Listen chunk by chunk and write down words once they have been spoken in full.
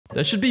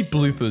There should be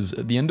bloopers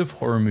at the end of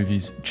horror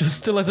movies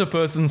just to let a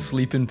person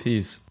sleep in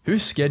peace. Who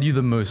scared you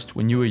the most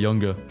when you were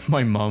younger?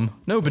 My mum?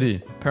 Nobody.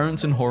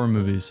 Parents in horror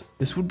movies.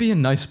 This would be a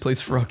nice place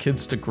for our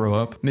kids to grow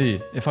up.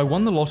 Me. If I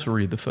won the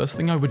lottery, the first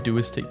thing I would do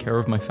is take care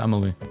of my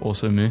family.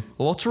 Also me.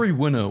 Lottery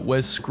winner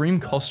wears Scream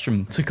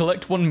costume to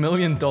collect $1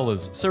 million,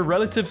 so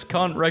relatives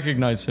can't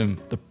recognize him.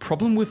 The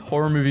problem with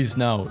horror movies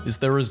now is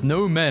there is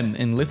no men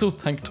in little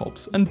tank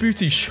tops and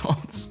booty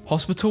shots.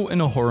 Hospital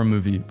in a horror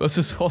movie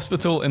versus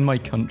hospital in my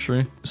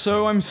country.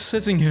 So I'm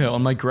sitting here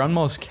on my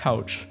grandma's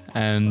couch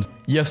and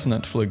yes,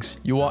 Netflix,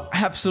 you are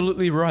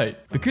absolutely right.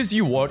 Because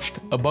you watched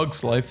A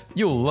Bug's Life,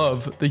 you'll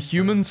love The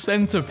Human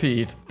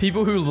Centipede.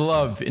 People who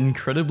love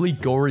incredibly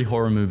gory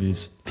horror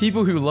movies.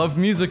 People who love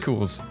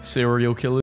musicals. Serial killers.